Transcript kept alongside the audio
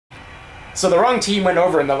So the wrong team went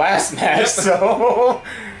over in the last match, so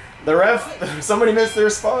the ref, somebody missed their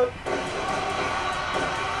spot.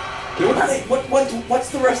 What's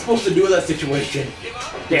the ref supposed to do in that situation?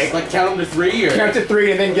 Yeah, just, like count them to 3 or count to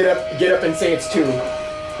 3 and then get up and say it's 2.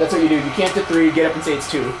 That's what you do. You count to 3, get up and say it's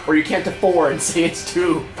 2, or you count to 4 and say it's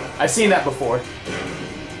 2. I've seen that before.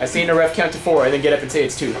 I've seen a ref count to 4 and then get up and say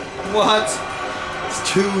it's 2. What? It's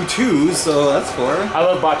 2 2s, so that's 4. I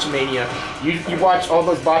love Botchamania. You watch all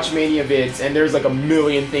those Botchamania vids, and there's like a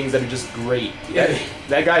million things that are just great. Yeah.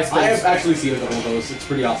 That guy's. I have actually seen a couple of those. It's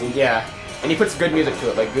pretty awesome. Yeah, and he puts good music to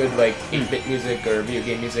it, like good 8-bit music or video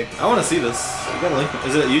game music. I want to see this. You got a link?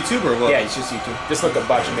 Is it YouTube or what? Yeah, it's just YouTube. Just look up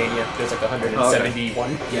Botchamania. There's like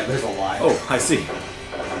 171. Okay. Yeah, there's a lot. Oh, I see.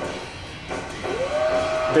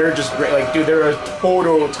 They're just great. Like, dude, they're a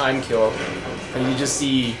total time kill, and you just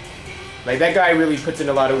see. Like, that guy really puts in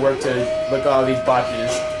a lot of work to look at all these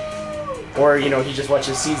botches. Or, you know, he just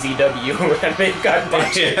watches CZW and they've got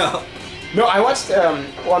botches. Yeah. No, I watched, on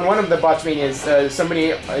one of the Botchamanias, somebody,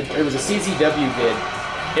 it was a CZW vid.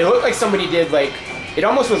 It looked like somebody did, like, it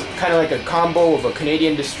almost was kind of like a combo of a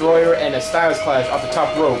Canadian Destroyer and a Styles Clash off the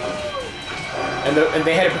top rope. And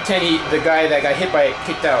they had to pretend the guy that got hit by it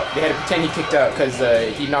kicked out. They had to pretend he kicked out because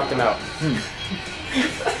he knocked him out.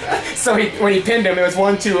 So when he pinned him, it was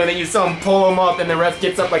 1-2, and then you saw him pull him up, and the ref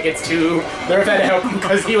gets up like it's 2. The ref had to help him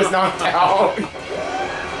because he was knocked out.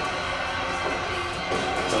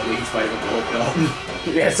 Suddenly he's fighting a blow-up doll.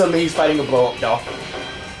 Yeah, suddenly he's fighting a blow-up doll.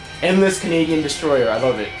 Endless Canadian Destroyer, I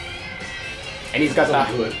love it. And he's got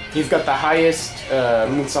the highest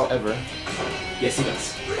moonsault ever. Yes, he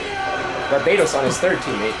does. Barbados on his 3rd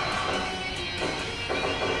teammate.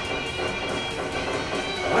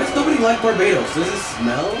 Why does nobody like Barbados? Does it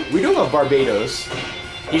smell? We do love Barbados.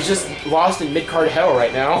 He's just lost in mid-card hell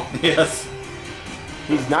right now. Yes.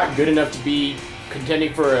 He's not good enough to be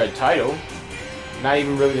contending for a title. Not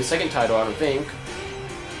even really the 2nd title, I don't think.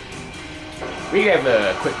 We could have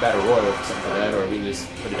a quick battle royal or something like that, or we can just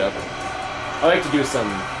put it up. I like to do some...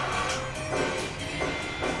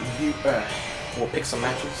 we'll pick some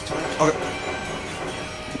matches tonight. Okay.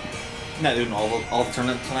 Not doing all the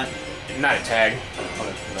tournament tonight? Not a tag.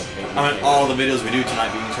 I mean, all the videos we do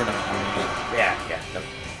tonight being tournament. Yeah. No.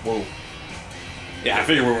 Whoa. Yeah, I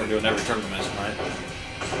figured we weren't doing every tournament match tonight.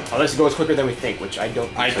 Unless it goes quicker than we think, which I don't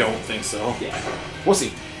think I don't think so. Yeah. We'll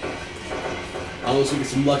see. Unless we get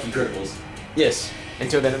some lucky criticals. Yes.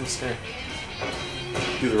 Until then, I'm just gonna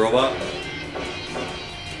Do the robot?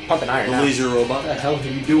 pump an iron The now. leisure robot? What the hell are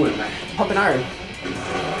you doing, man? Pump an iron.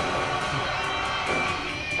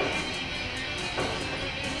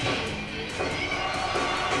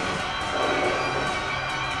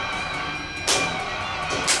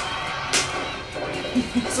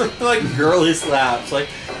 It's like girly slaps. Like,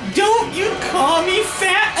 don't you call me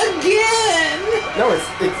fat again! No,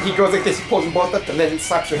 he goes like this. He pulls them both up and then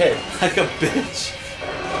slaps your head. Like a bitch.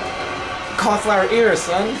 Cauliflower ear,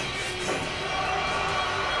 son.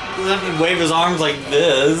 Doesn't he wave his arms like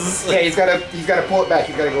this? Yeah, he's gotta pull it back.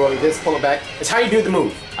 He's gotta go like this, pull it back. It's how you do the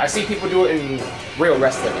move. I see people do it in real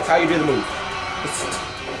wrestling. It's how you do the move.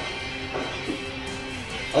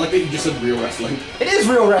 I like that you just said real wrestling. It is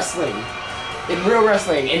real wrestling. In real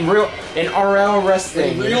wrestling, in RL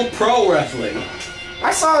wrestling, In real pro wrestling.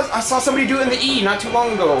 I saw somebody do it in the E not too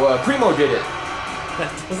long ago. Primo did it.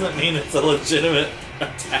 That doesn't mean it's a legitimate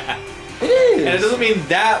attack. It is. And it doesn't mean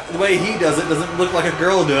that the way he does it doesn't look like a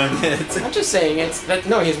girl doing it. I'm just saying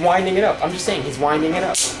no, he's winding it up. I'm just saying he's winding it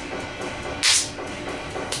up.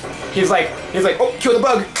 He's like, oh, kill the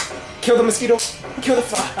bug, kill the mosquito, kill the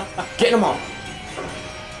fly, getting them all.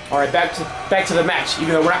 All right, back to the match.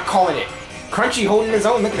 Even though we're not calling it. Crunchy holding his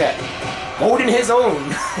own. Look at that, holding his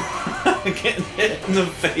own. Getting hit in the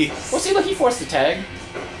face. Well, see, look, he forced the tag.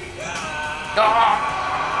 Ah,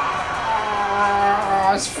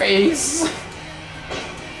 his face.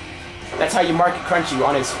 That's how you market Crunchy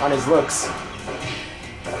on his looks.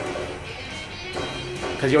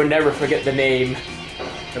 Because you'll never forget the name.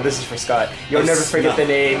 And this is for Scott. You'll never forget the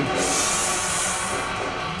name.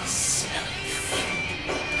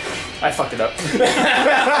 I fucked it up.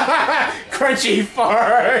 Crunchy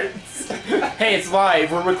farts. Hey, it's live.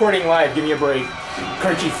 We're recording live. Give me a break.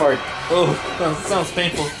 Crunchy fart. Oh, that sounds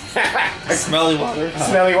painful. Smelly water.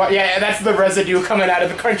 Smelly water. Yeah, that's the residue coming out of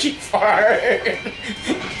the crunchy fart.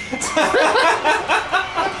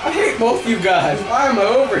 I hate both you guys. Why am I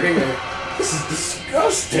over here? This is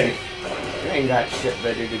disgusting. You ain't got shit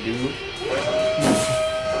better to do.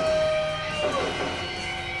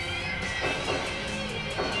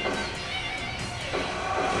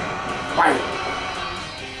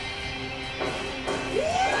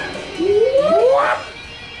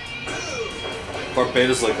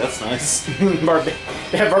 Barbados like, that's nice.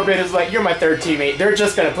 Barbados is like, you're my third teammate. They're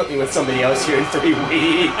just gonna put me with somebody else here in 3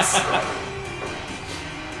 weeks.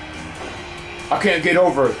 I can't get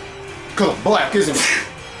over it. Cause I'm black, isn't it?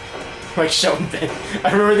 Like Shelton Ben.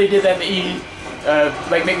 I remember they did that in the E.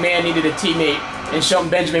 Like McMahon needed a teammate, and Shelton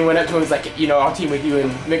Benjamin went up to him and was like, you know, I'll team with you,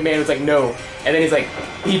 and McMahon was like, no. And then he's like,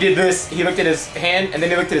 he did this, he looked at his hand, and then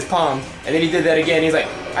he looked at his palm, and then he did that again, he's like,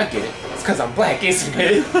 I get it. It's cause I'm black, isn't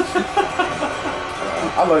it?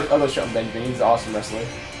 I love Shelton Benjamin, he's an awesome wrestler.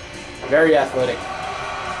 Very athletic.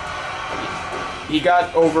 He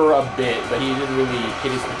got over a bit, but he didn't really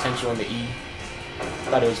hit his potential in the E.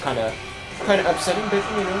 Thought it was kind of upsetting, but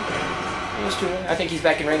you know, it's true. I think he's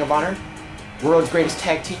back in Ring of Honor. World's greatest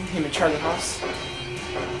tag team, him and Charlie Haas.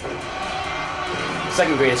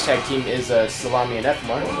 Second greatest tag team is Salami and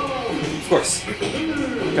F-Mar. Of course.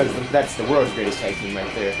 Because that's the world's greatest tag team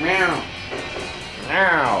right there. Meow.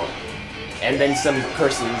 Meow. And then some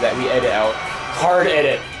curses that we edit out. Hard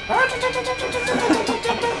edit.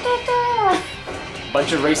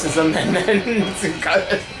 Bunch of racism and then...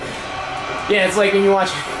 yeah, it's like when you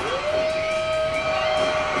watch...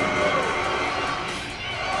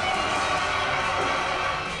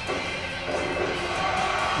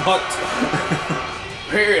 What?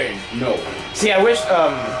 Period. No. See, I wish,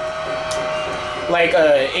 like,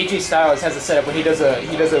 AJ Styles has a setup when he does a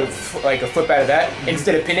like a flip out of that.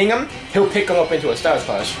 Instead of pinning him, he'll pick him up into a Styles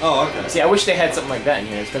Clash. Oh, okay. See, I wish they had something like that in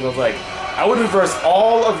here. It's because I was like, I would reverse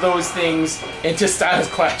all of those things into Styles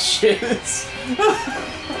Clashes.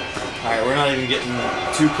 Alright, we're not even getting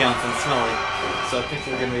 2 counts on Smelly, so I think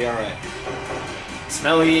we're gonna be alright.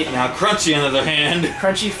 Smelly. Now, Crunchy, on the other hand.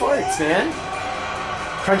 Crunchy farts, man.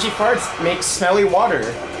 Crunchy farts make smelly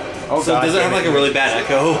water. Oh, so God, does it have like a really bad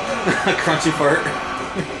echo? A crunchy fart?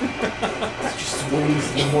 It just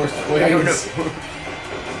swings the worst ways. I don't know.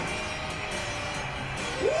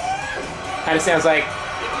 Kind of sounds like...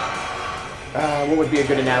 what would be a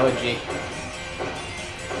good analogy?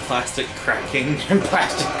 Plastic cracking.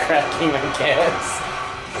 Plastic cracking, I guess.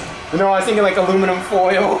 No, I was thinking like aluminum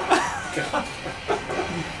foil. God.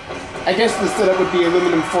 I guess the setup would be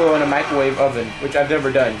aluminum foil in a microwave oven, which I've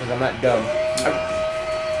never done because I'm not dumb.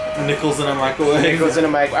 Nickels in a microwave. Nickels in a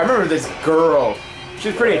microwave. I remember this girl. She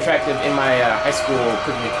was pretty attractive in my high school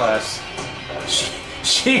cookery class.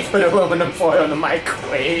 She put aluminum foil in the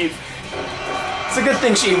microwave. It's a good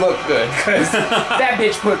thing she looked good, because that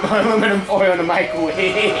bitch put aluminum foil in the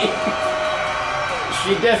microwave.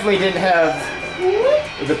 She definitely didn't have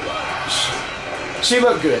the... She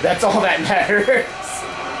looked good. That's all that matters.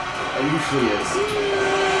 It usually is.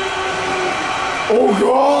 Oh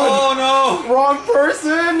God! Oh no! Wrong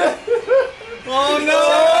person! Oh no!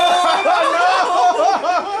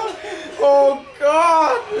 No! Oh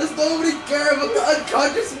God! Does nobody care about the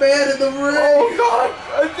unconscious man in the ring? Oh God!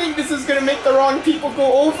 I think this is gonna make the wrong people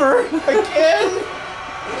go over again.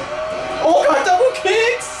 Oh God! Double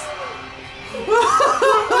kicks!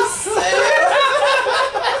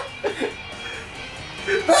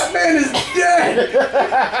 That man is dead!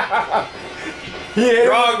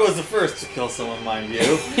 Grog was the first to kill someone, mind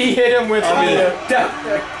you. He hit him with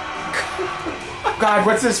God,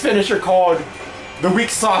 what's his finisher called? The weak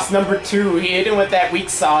sauce #2. He hit him with that weak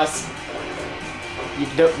sauce. You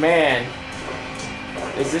dope man.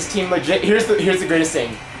 Is this team legit? Here's the greatest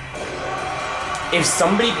thing. If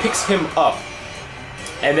somebody picks him up,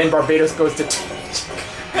 and then Barbados goes to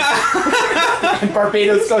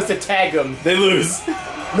tag him, they lose.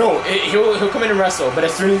 No, he'll come in and wrestle, but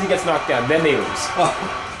as soon as he gets knocked down, then they lose. Oh.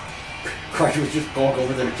 Crusher would just walk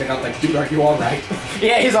over there to check out, like, dude, are you alright?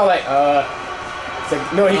 Yeah, he's all like, It's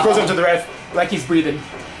like, no, he goes up to the ref like he's breathing.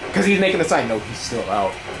 Because he's making a sign. No, he's still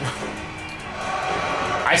out.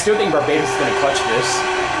 I still think Barbados is going to clutch this.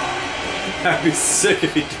 I'd be sick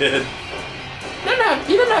if he did.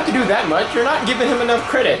 He doesn't have to do that much. You're not giving him enough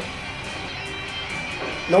credit.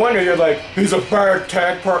 No wonder you're like, he's a bad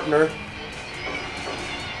tag partner.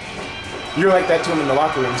 You're like that to him in the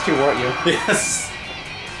locker rooms too, weren't you? Yes.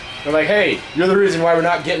 They're like, hey, you're the reason why we're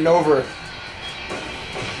not getting over.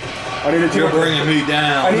 I need to team You're up bringing me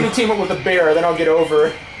down. I need to team up with a bear, then I'll get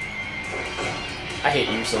over. I hate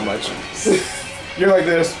you so much. You're like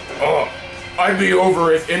this. Oh, I'd be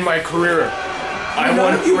over if in my career I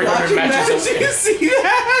won 300 matches. Did you see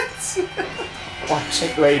that? Watch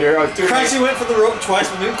it later. Crunchy went for the rope twice,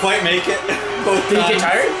 but didn't quite make it. Both Did he get times.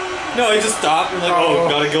 tired? No, he just stopped and like, oh,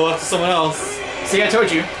 gotta go after someone else. See, I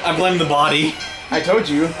told you. I blame the body. I told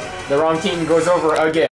you. The wrong team goes over again.